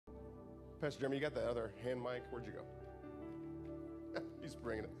Pastor Jeremy, you got that other hand mic? Where'd you go? He's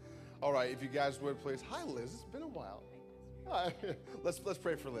bringing it. All right, if you guys would please. Hi, Liz. It's been a while. Let's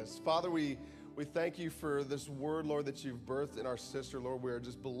pray for Liz. Father, we thank you for this word, Lord, that you've birthed in our sister, Lord. We are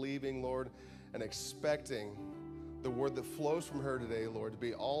just believing, Lord, and expecting the word that flows from her today, Lord, to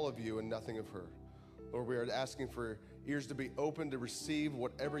be all of you and nothing of her. Lord, we are asking for ears to be open to receive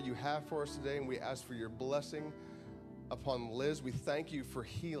whatever you have for us today, and we ask for your blessing upon Liz. We thank you for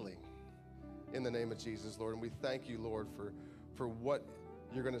healing in the name of Jesus, Lord, and we thank you, Lord, for what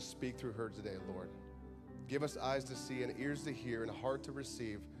you're going to speak through her today, Lord. Give us eyes to see and ears to hear and a heart to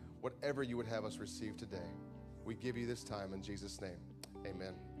receive whatever you would have us receive today. We give you this time in Jesus' name.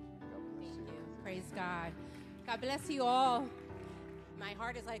 Amen. God bless you. Praise God. God bless you all. My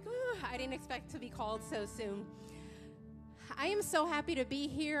heart is like, ooh, I didn't expect to be called so soon. I am so happy to be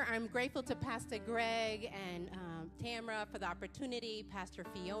here. I'm grateful to Pastor Greg and Tamara for the opportunity, Pastor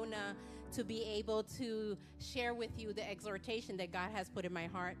Fiona, to be able to share with you the exhortation that God has put in my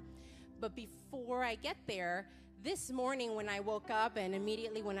heart. But before I get there, this morning when I woke up and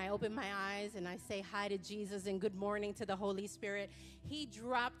immediately when I opened my eyes and I say hi to Jesus and good morning to the Holy Spirit, he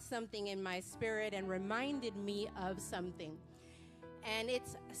dropped something in my spirit and reminded me of something. And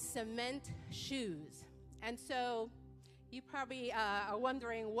it's cement shoes. And so you probably are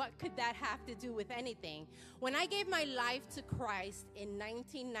wondering, what could that have to do with anything? When I gave my life to Christ in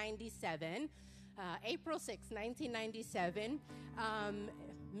 1997, April 6, 1997,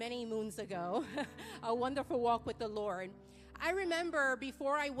 many moons ago, a wonderful walk with the Lord. I remember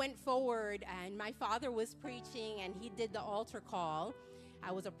before I went forward and my father was preaching and he did the altar call,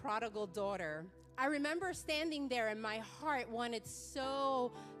 I was a prodigal daughter. I remember standing there and my heart wanted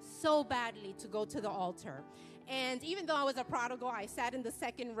so badly to go to the altar. And even though I was a prodigal, I sat in the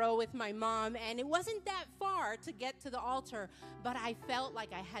second row with my mom, and it wasn't that far to get to the altar, but I felt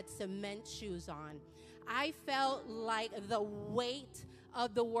like I had cement shoes on. I felt like the weight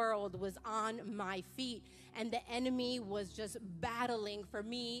of the world was on my feet, and the enemy was just battling for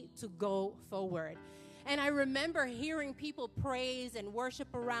me to go forward. And I remember hearing people praise and worship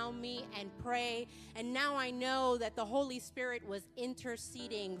around me and pray. And now I know that the Holy Spirit was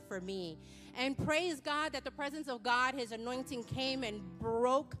interceding for me. And praise God that the presence of God, his anointing came and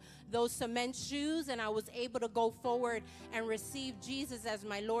broke those cement shoes. And I was able to go forward and receive Jesus as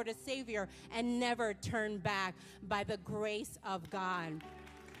my Lord and Savior and never turn back by the grace of God.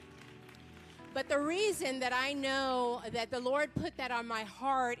 But the reason that I know that the Lord put that on my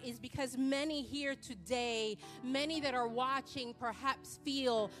heart is because many here today, many that are watching perhaps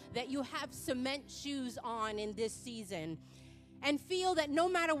feel that you have cement shoes on in this season and feel that no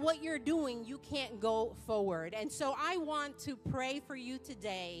matter what you're doing, you can't go forward. And so I want to pray for you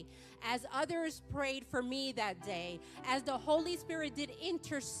today as others prayed for me that day, as the Holy Spirit did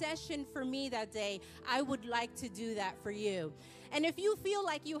intercession for me that day. I would like to do that for you. And if you feel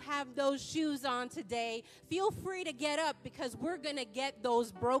like you have those shoes on today, feel free to get up because we're going to get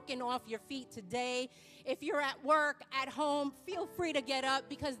those broken off your feet today. If you're at work, at home, feel free to get up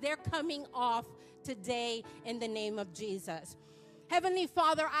because they're coming off today in the name of Jesus. Heavenly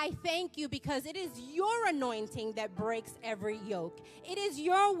Father, I thank you because it is your anointing that breaks every yoke. It is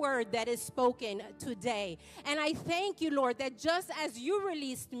your word that is spoken today. And I thank you, Lord, that just as you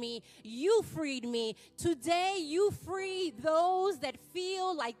released me, you freed me. Today, you free those that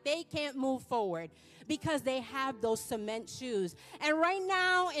feel like they can't move forward because they have those cement shoes. And right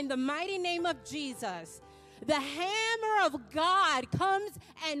now, in the mighty name of Jesus, the hammer of God comes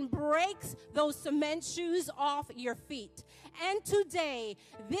and breaks those cement shoes off your feet. And today,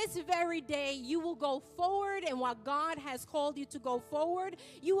 this very day, you will go forward in what God has called you to go forward.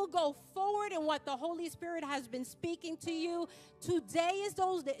 You will go forward in what the Holy Spirit has been speaking to you. Today is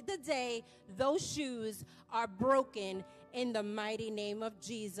the day those shoes are broken in the mighty name of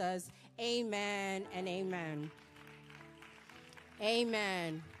Jesus. Amen and amen.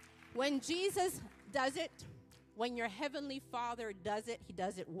 Amen. When Jesus does it, when your heavenly Father does it, he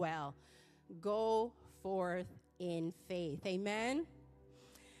does it well. Go forth in faith. Amen.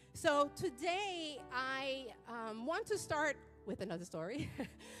 So today I want to start with another story.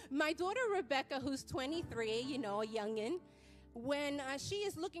 My daughter Rebecca, who's 23, a youngin', when she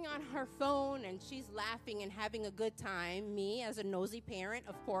is looking on her phone and she's laughing and having a good time, me as a nosy parent,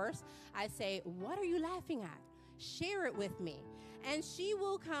 of course, I say, "What are you laughing at? Share it with me." And she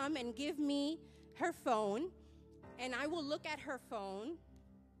will come and give me her phone, and I will look at her phone.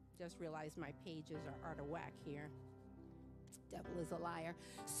 Just realized my pages are out of whack here. Devil is a liar.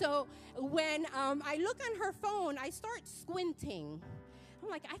 So when I look on her phone, I start squinting. I'm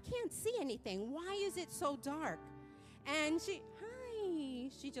like, I can't see anything. Why is it so dark? And she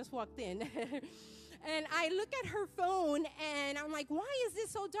She just walked in. And I look at her phone, and I'm like, why is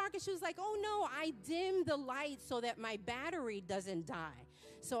this so dark? And she was like, oh, no, I dimmed the light so that my battery doesn't die.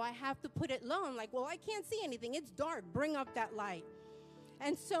 So I have to put it low. I'm like, well, I can't see anything. It's dark. Bring up that light.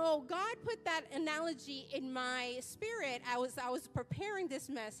 And so God put that analogy in my spirit. I was preparing this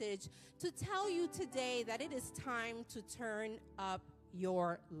message to tell you today that it is time to turn up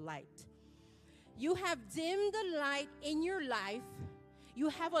your light. You have dimmed the light in your life. You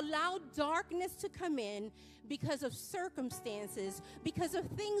have allowed darkness to come in because of circumstances, because of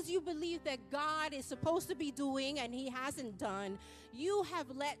things you believe that God is supposed to be doing and he hasn't done. You have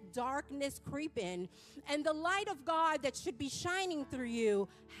let darkness creep in, and the light of God that should be shining through you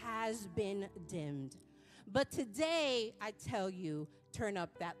has been dimmed. But today, I tell you, turn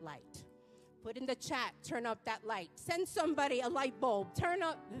up that light. Put in the chat, turn up that light. Send somebody a light bulb. Turn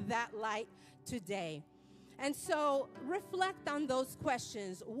up that light today. And so reflect on those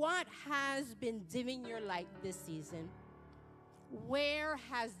questions. What has been dimming your light this season? Where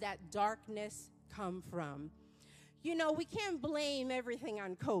has that darkness come from? You know, we can't blame everything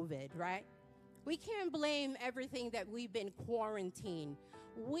on COVID, right? We can't blame everything that we've been quarantined.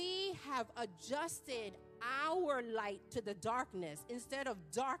 We have adjusted our light to the darkness instead of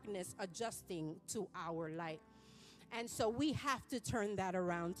darkness adjusting to our light. And so we have to turn that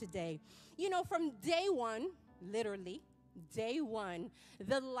around today. You know, from day one, literally, day one,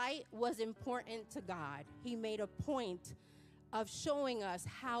 the light was important to God. He made a point of showing us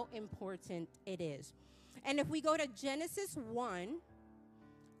how important it is. And if we go to Genesis 1,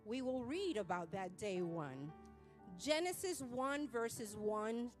 we will read about that day one. Genesis 1, verses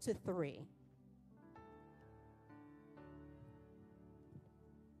 1 to 3.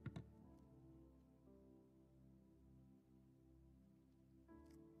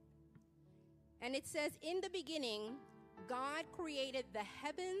 And it says, in the beginning, God created the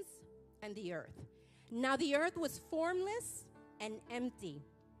heavens and the earth. Now the earth was formless and empty.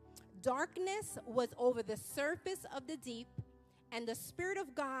 Darkness was over the surface of the deep, and the Spirit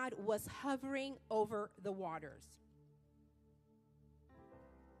of God was hovering over the waters.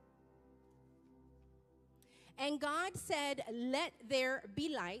 And God said, let there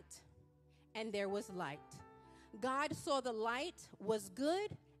be light, and there was light. God saw the light was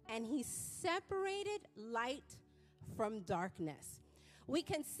good, and he separated light from darkness. We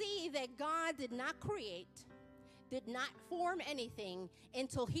can see that God did not create, did not form anything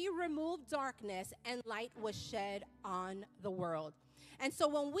until he removed darkness and light was shed on the world. And so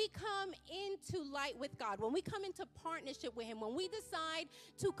when we come into light with God, when we come into partnership with him, when we decide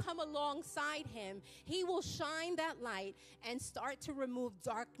to come alongside him, he will shine that light and start to remove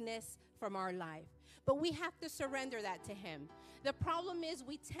darkness from our life. But we have to surrender that to him. The problem is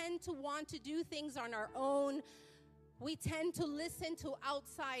we tend to want to do things on our own. We tend to listen to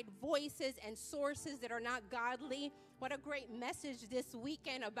outside voices and sources that are not godly. What a great message this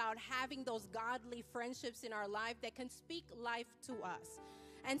weekend about having those godly friendships in our life that can speak life to us.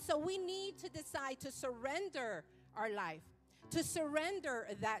 And so we need to decide to surrender our life, to surrender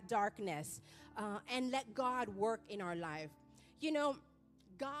that darkness, and let God work in our life. You know,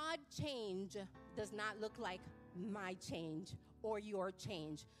 God change does not look like my change or your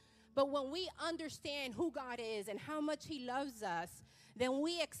change. But when we understand who God is and how much he loves us, then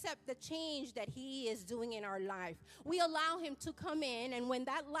we accept the change that he is doing in our life. We allow him to come in, and when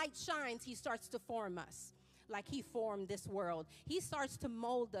that light shines, he starts to form us like he formed this world. He starts to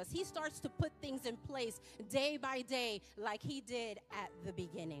mold us. He starts to put things in place day by day like he did at the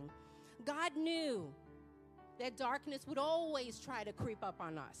beginning. God knew that darkness would always try to creep up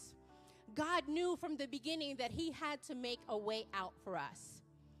on us. God knew from the beginning that he had to make a way out for us.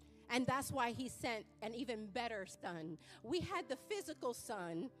 And that's why he sent an even better sun. We had the physical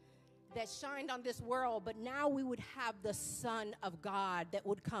sun that shined on this world, but now we would have the Son of God that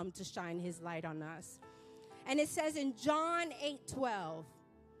would come to shine his light on us. And it says in John 8:12,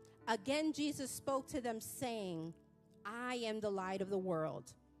 again Jesus spoke to them saying, I am the light of the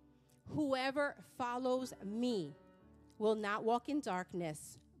world. Whoever follows me will not walk in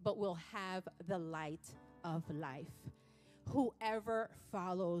darkness, but will have the light of life. Whoever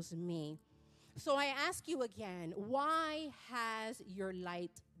follows me. So I ask you again, why has your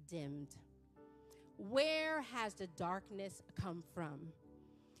light dimmed? Where has the darkness come from?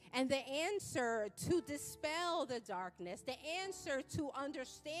 And the answer to dispel the darkness, the answer to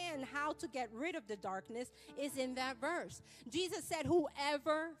understand how to get rid of the darkness is in that verse. Jesus said,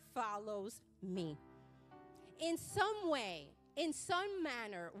 whoever follows me. In some way, in some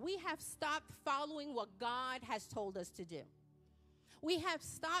manner, we have stopped following what God has told us to do. We have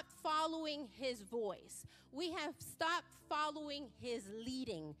stopped following his voice. We have stopped following his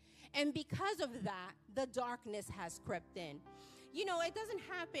leading. And because of that, the darkness has crept in. You know, it doesn't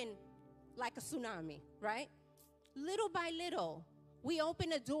happen like a tsunami, right? Little by little, we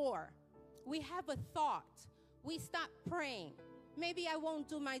open a door. We have a thought. We stop praying. Maybe I won't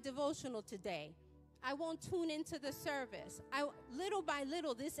do my devotional today. I won't tune into the service. Little by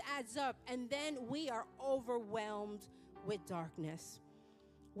little, this adds up, and then we are overwhelmed with darkness.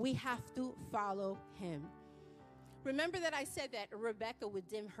 We have to follow him. Remember that I said that Rebecca would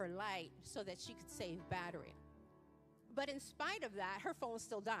dim her light so that she could save battery. But in spite of that, her phone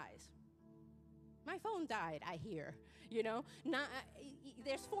still dies. My phone died, I hear. You know,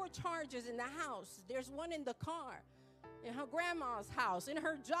 there's 4 chargers in the house. There's one in the car, in her grandma's house, in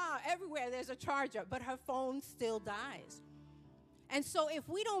her job, everywhere there's a charger, but her phone still dies. And so if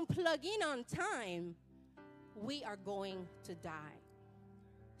we don't plug in on time, we are going to die.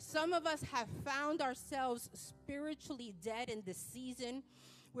 Some of us have found ourselves spiritually dead in this season.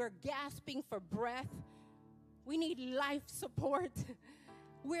 We're gasping for breath. We need life support.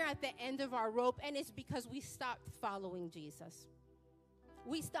 We're at the end of our rope, and it's because we stopped following Jesus.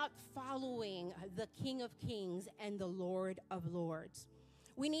 We stopped following the King of Kings and the Lord of Lords.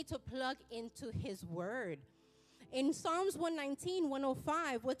 We need to plug into his word. In Psalms 119,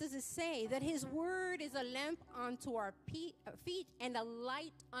 105, what does it say? That his word is a lamp unto our feet and a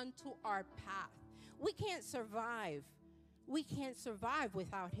light unto our path. We can't survive. We can't survive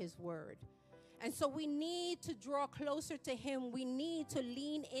without his word. And so we need to draw closer to him. We need to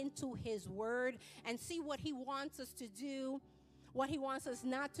lean into his word and see what he wants us to do, what he wants us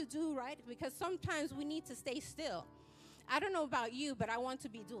not to do, right? Because sometimes we need to stay still. I don't know about you, but I want to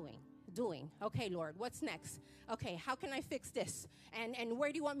be doing. Okay, Lord, what's next? Okay, how can I fix this? And where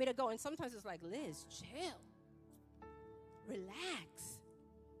do you want me to go? And sometimes it's like, Liz, chill. Relax.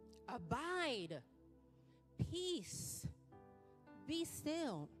 Abide. Peace. Be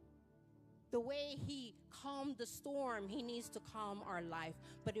still. The way he calmed the storm, he needs to calm our life.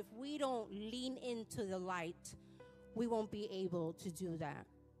 But if we don't lean into the light, we won't be able to do that.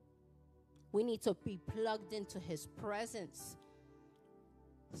 We need to be plugged into his presence.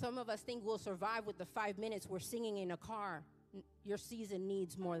 Some of us think we'll survive with the 5 minutes we're singing in a car. Your season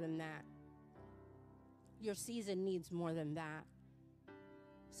needs more than that. Your season needs more than that.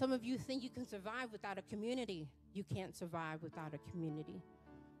 Some of you think you can survive without a community. You can't survive without a community.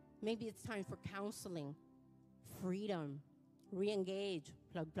 Maybe it's time for counseling, freedom, re-engage,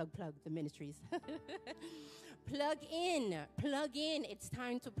 plug the ministries. Plug in. It's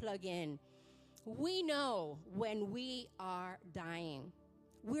time to plug in. We know when we are dying.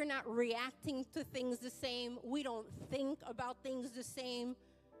 We're not reacting to things the same. We don't think about things the same.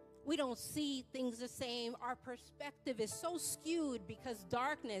 We don't see things the same. Our perspective is so skewed because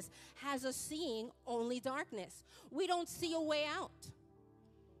darkness has us seeing only darkness. We don't see a way out.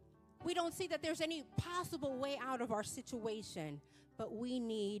 We don't see that there's any possible way out of our situation, but we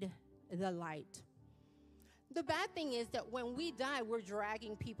need the light. The bad thing is that when we die, we're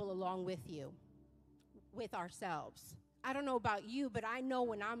dragging people along with ourselves. I don't know about you, but I know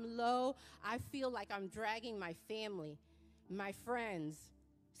when I'm low, I feel like I'm dragging my family, my friends.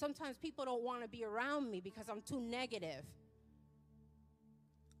 Sometimes people don't want to be around me because I'm too negative.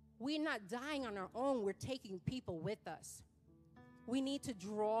 We're not dying on our own. We're taking people with us. We need to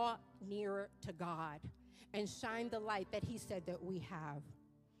draw nearer to God and shine the light that he said that we have.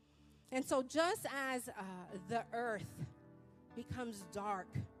 And so just as the earth becomes dark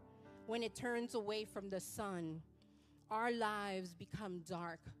when it turns away from the sun, our lives become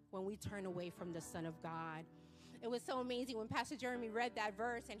dark when we turn away from the Son of God. It was so amazing when Pastor Jeremy read that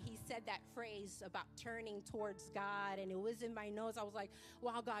verse and he said that phrase about turning towards God, and it was in my notes. I was like,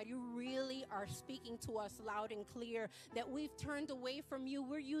 wow, God, you really are speaking to us loud and clear that we've turned away from you.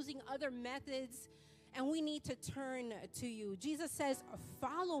 We're using other methods, and we need to turn to you. Jesus says,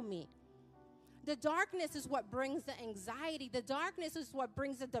 follow me. The darkness is what brings the anxiety. The darkness is what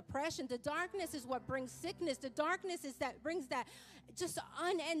brings the depression. The darkness is what brings sickness. The darkness is that brings that just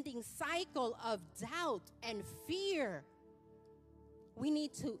unending cycle of doubt and fear. We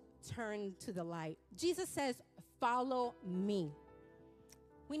need to turn to the light. Jesus says, follow me.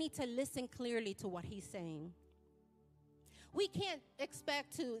 We need to listen clearly to what he's saying. We can't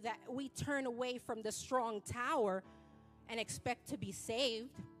expect that we turn away from the strong tower and expect to be saved.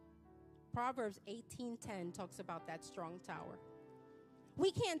 Proverbs 18:10 talks about that strong tower.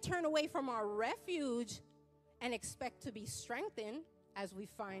 We can't turn away from our refuge and expect to be strengthened, as we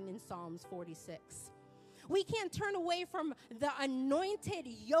find in Psalms 46. We can't turn away from the anointed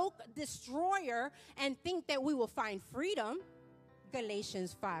yoke destroyer and think that we will find freedom.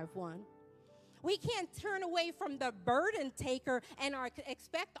 Galatians 5:1. We can't turn away from the burden taker and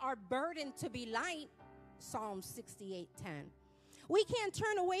expect our burden to be light. Psalm 68:10. We can't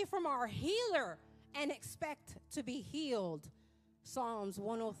turn away from our healer and expect to be healed. Psalms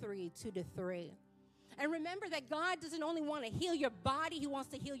 103:2-3. And remember that God doesn't only want to heal your body, he wants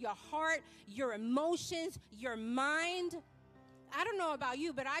to heal your heart, your emotions, your mind. I don't know about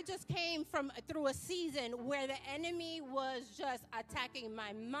you, but I just came through a season where the enemy was just attacking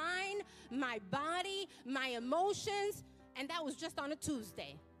my mind, my body, my emotions, and that was just on a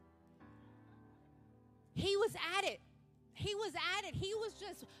Tuesday. He was at it. He was at it. He was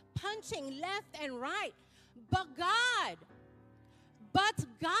just punching left and right. But God,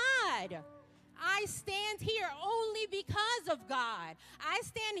 I stand here only because of God. I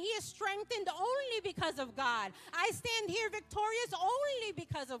stand here strengthened only because of God. I stand here victorious only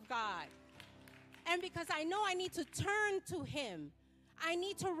because of God. And because I know I need to turn to him. I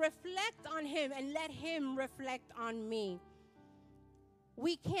need to reflect on him and let him reflect on me.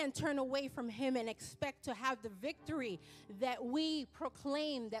 We can't turn away from him and expect to have the victory that we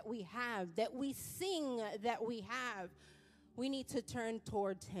proclaim that we have, that we sing that we have. We need to turn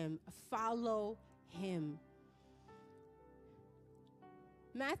towards him, follow him.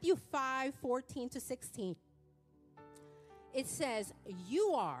 Matthew 5:14-16. It says,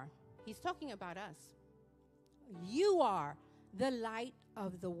 he's talking about us. You are the light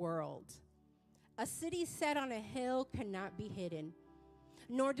of the world. A city set on a hill cannot be hidden.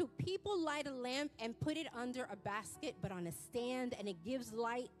 Nor do people light a lamp and put it under a basket, but on a stand, and it gives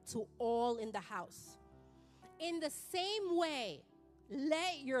light to all in the house. In the same way,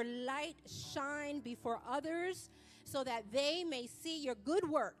 let your light shine before others so that they may see your good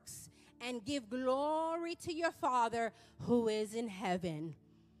works and give glory to your Father who is in heaven.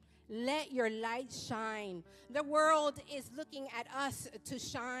 Let your light shine. The world is looking at us to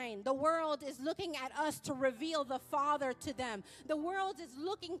shine. The world is looking at us to reveal the Father to them. The world is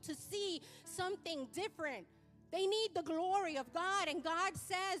looking to see something different. They need the glory of God, and God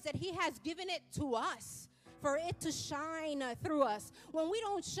says that he has given it to us for it to shine through us. When we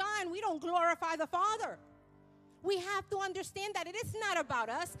don't shine, we don't glorify the Father. We have to understand that it is not about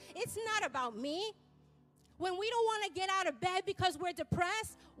us. It's not about me. When we don't want to get out of bed because we're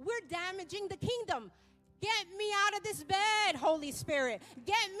depressed, we're damaging the kingdom. Get me out of this bed, Holy Spirit.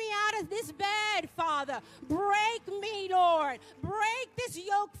 Get me out of this bed, Father. Break me, Lord. Break this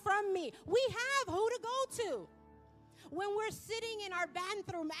yoke from me. We have who to go to. When we're sitting in our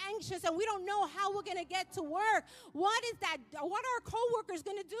bathroom anxious and we don't know how we're going to get to work, what are our coworkers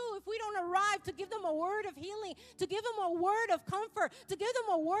going to do if we don't arrive to give them a word of healing, to give them a word of comfort, to give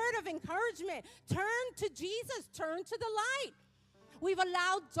them a word of encouragement? Turn to Jesus. Turn to the light. We've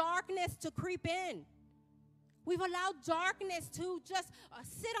allowed darkness to creep in. We've allowed darkness to just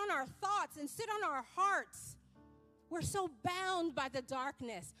sit on our thoughts and sit on our hearts. We're so bound by the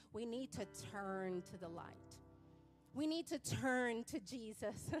darkness. We need to turn to the light. We need to turn to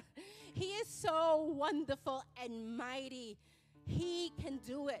Jesus. He is so wonderful and mighty. He can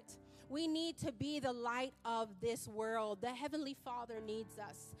do it. We need to be the light of this world. The Heavenly Father needs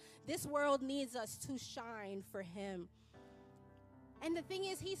us. This world needs us to shine for him. And the thing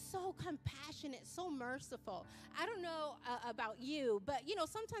is, he's so compassionate, so merciful. I don't know about you, but,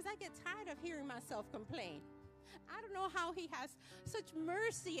 sometimes I get tired of hearing myself complain. I don't know how he has such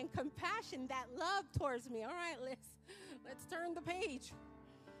mercy and compassion, that love towards me. All right, let's turn the page.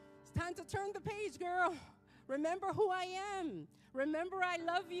 It's time to turn the page, girl. Remember who I am. Remember I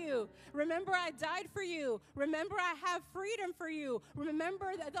love you. Remember I died for you. Remember I have freedom for you.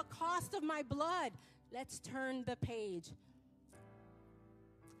 Remember the cost of my blood. Let's turn the page.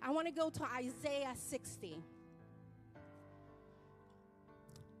 I want to go to Isaiah 60.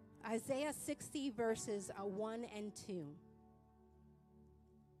 Isaiah 60 verses 1 and 2.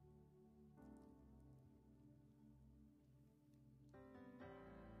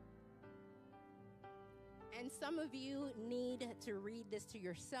 And some of you need to read this to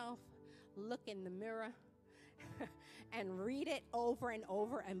yourself. Look in the mirror and read it over and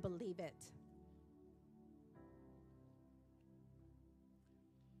over and believe it.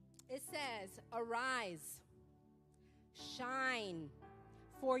 It says, "Arise, shine,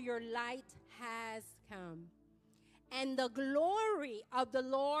 for your light has come, and the glory of the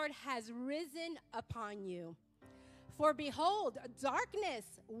Lord has risen upon you. For behold, darkness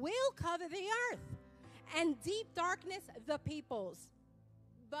will cover the earth, and deep darkness the peoples.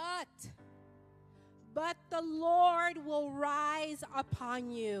 But the Lord will rise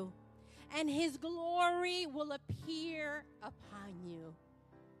upon you, and his glory will appear upon you."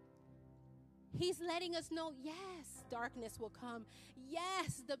 He's letting us know, yes, darkness will come.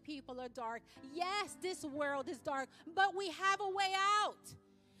 Yes, the people are dark. Yes, this world is dark, but we have a way out.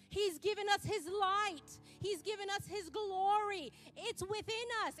 He's given us his light. He's given us his glory. It's within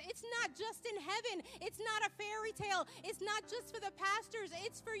us. It's not just in heaven. It's not a fairy tale. It's not just for the pastors.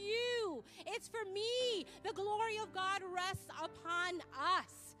 It's for you. It's for me. The glory of God rests upon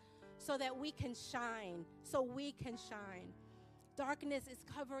us so that we can shine. So we can shine. Darkness is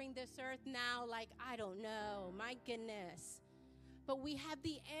covering this earth now like, I don't know. My goodness. But we have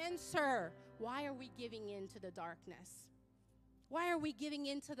the answer. Why are we giving in to the darkness? Why are we giving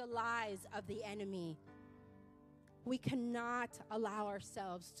in to the lies of the enemy? We cannot allow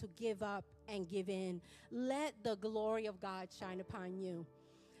ourselves to give up and give in. Let the glory of God shine upon you.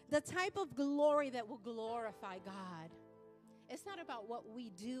 The type of glory that will glorify God. It's not about what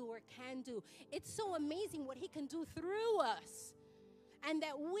we do or can do. It's so amazing what he can do through us. And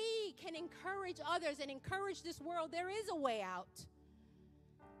that we can encourage others and encourage this world. There is a way out.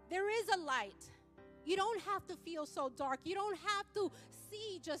 There is a light. You don't have to feel so dark. You don't have to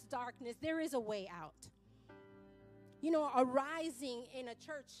see just darkness. There is a way out. You know, arising in a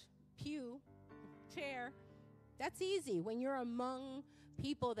church pew, chair, that's easy when you're among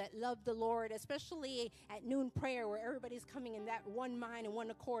people that love the Lord, especially at noon prayer where everybody's coming in that one mind and one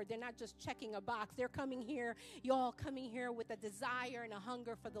accord. They're not just checking a box. They're coming here, y'all coming here with a desire and a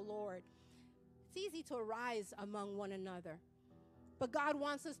hunger for the Lord. It's easy to arise among one another. But God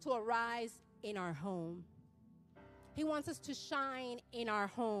wants us to arise in our home. He wants us to shine in our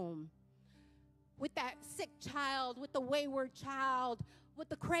home. With that sick child, with the wayward child, with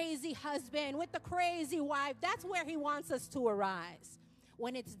the crazy husband, with the crazy wife. That's where he wants us to arise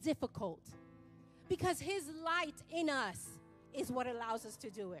when it's difficult. Because his light in us is what allows us to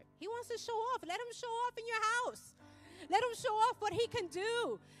do it. He wants to show off. Let him show off in your house. Let him show off what he can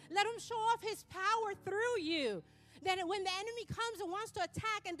do. Let him show off his power through you. Then when the enemy comes and wants to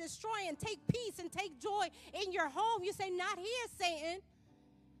attack and destroy and take peace and take joy in your home, you say, not here, Satan.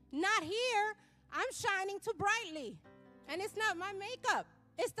 Not here. I'm shining too brightly. And it's not my makeup.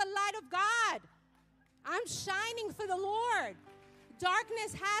 It's the light of God. I'm shining for the Lord.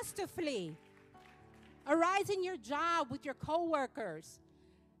 Darkness has to flee. Arise in your job with your coworkers.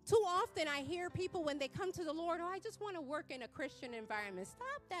 Too often I hear people when they come to the Lord, I just want to work in a Christian environment.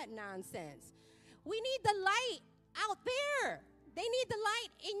 Stop that nonsense. We need the light out there. They need the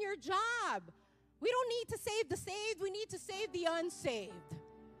light in your job. We don't need to save the saved. We need to save the unsaved.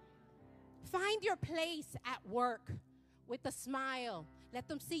 Find your place at work with a smile. Let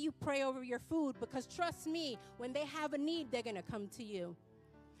them see you pray over your food, because trust me, when they have a need, they're going to come to you.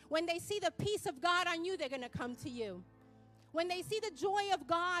 When they see the peace of God on you, they're going to come to you. When they see the joy of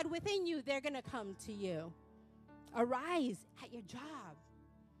God within you, they're going to come to you. Arise at your job.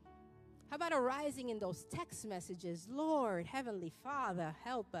 How about arising in those text messages? Lord, Heavenly Father,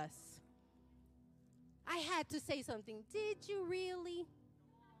 help us. I had to say something. Did you really?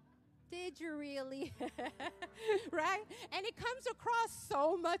 Did you really? Right? And it comes across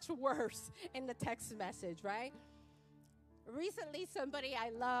so much worse in the text message, right? Recently, somebody I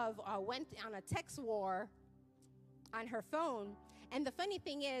love went on a text war on her phone. And the funny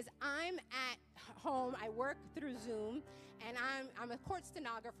thing is, I'm at home. I work through Zoom. And I'm a court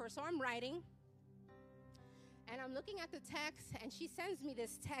stenographer, so I'm writing. And I'm looking at the text, and she sends me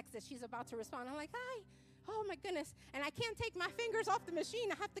this text that she's about to respond. I'm like, hi. Oh, my goodness. And I can't take my fingers off the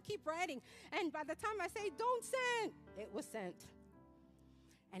machine. I have to keep writing. And by the time I say, don't send, it was sent.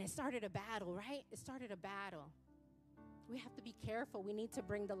 And it started a battle, right? It started a battle. We have to be careful. We need to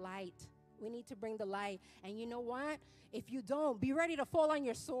bring the light. We need to bring the light. And you know what? If you don't, be ready to fall on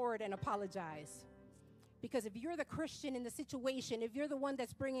your sword and apologize. Because if you're the Christian in the situation, if you're the one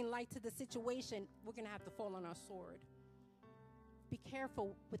that's bringing light to the situation, we're going to have to fall on our sword. Be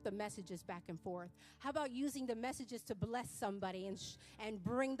careful with the messages back and forth. How about using the messages to bless somebody and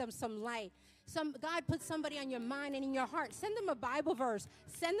bring them some light? God put somebody on your mind and in your heart. Send them a Bible verse.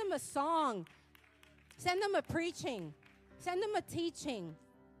 Send them a song. Send them a preaching. Send them a teaching.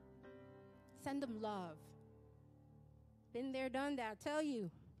 Send them love. Been there, done that, I tell you.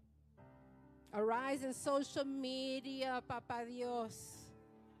 Arise in social media, Papa Dios.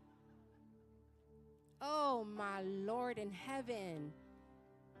 Oh, my Lord in heaven.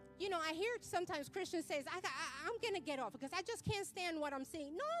 You know, I hear sometimes Christians say, I'm going to get off because I just can't stand what I'm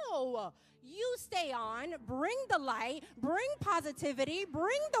seeing. No, you stay on, bring the light, bring positivity,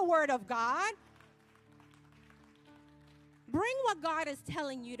 bring the word of God. Bring what God is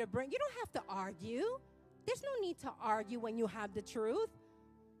telling you to bring. You don't have to argue. There's no need to argue when you have the truth.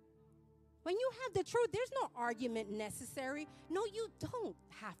 When you have the truth, there's no argument necessary. No, you don't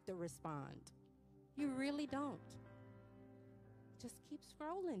have to respond. You really don't. Just keep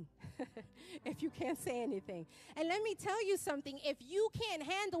scrolling if you can't say anything. And let me tell you something. If you can't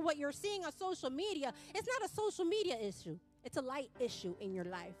handle what you're seeing on social media, it's not a social media issue. It's a light issue in your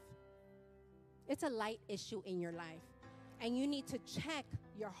life. It's a light issue in your life. And you need to check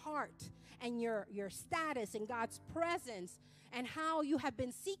your heart and your status in God's presence and how you have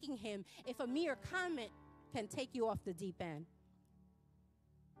been seeking him if a mere comment can take you off the deep end.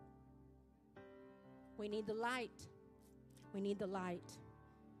 We need the light. We need the light.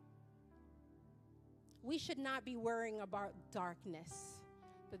 We should not be worrying about darkness.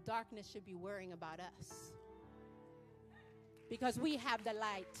 The darkness should be worrying about us. Because we have the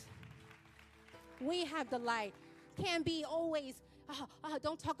light. We have the light. Can't be always,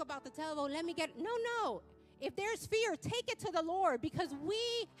 don't talk about the devil. Let me get, no. If there's fear, take it to the Lord because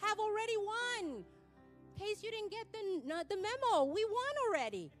we have already won. In case you didn't get the memo, we won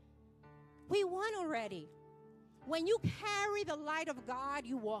already. We won already. When you carry the light of God,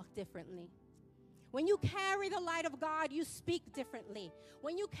 you walk differently. When you carry the light of God, you speak differently.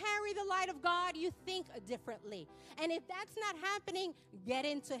 When you carry the light of God, you think differently. And if that's not happening, get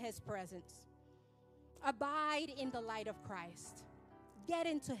into his presence. Abide in the light of Christ. Get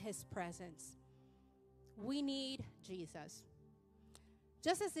into his presence. We need Jesus.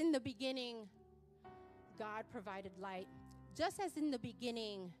 Just as in the beginning, God provided light. Just as in the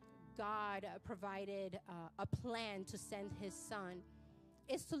beginning, God provided a plan to send his son,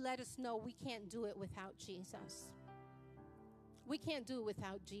 is to let us know we can't do it without Jesus. We can't do it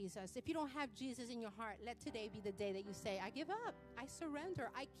without Jesus. If you don't have Jesus in your heart, let today be the day that you say, I give up. I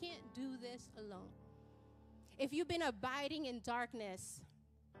surrender. I can't do this alone. If you've been abiding in darkness,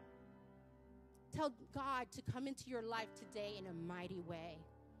 tell God to come into your life today in a mighty way.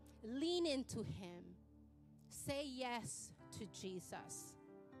 Lean into him. Say yes to Jesus.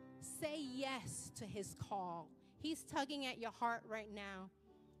 Say yes to his call. He's tugging at your heart right now.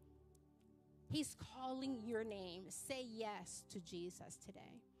 He's calling your name. Say yes to Jesus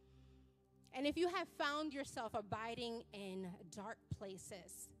today. And if you have found yourself abiding in dark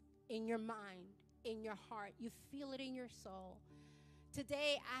places, in your mind, in your heart, you feel it in your soul,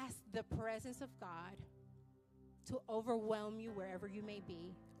 today ask the presence of God to overwhelm you wherever you may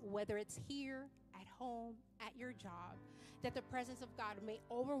be, whether it's here, at home, at your job, that the presence of God may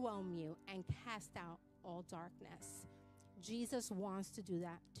overwhelm you and cast out all darkness. Jesus wants to do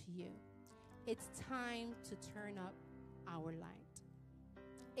that to you. It's time to turn up our light.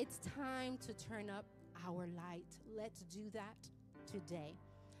 It's time to turn up our light. Let's do that today.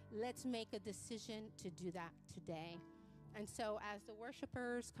 Let's make a decision to do that today. And so as the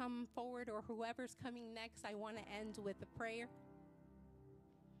worshipers come forward or whoever's coming next, I want to end with a prayer.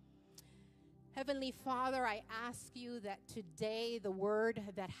 Heavenly Father, I ask you that today the word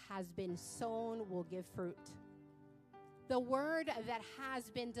that has been sown will give fruit. The word that has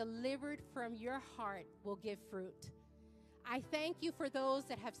been delivered from your heart will give fruit. I thank you for those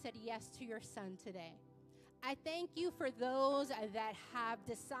that have said yes to your son today. I thank you for those that have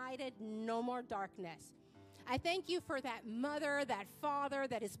decided no more darkness. I thank you for that mother, that father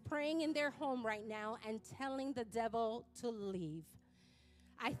that is praying in their home right now and telling the devil to leave.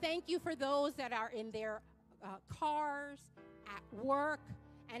 I thank you for those that are in their cars, at work,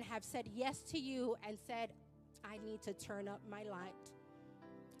 and have said yes to you and said, I need to turn up my light.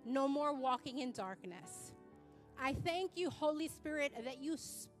 No more walking in darkness. I thank you, Holy Spirit, that you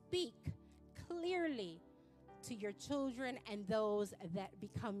speak clearly to your children and those that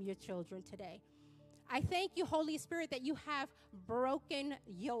become your children today. I thank you, Holy Spirit, that you have broken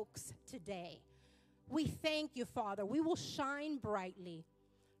yokes today. We thank you, Father. We will shine brightly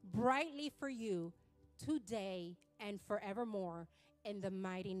for you today and forevermore in the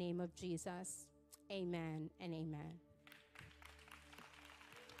mighty name of Jesus. Amen and amen.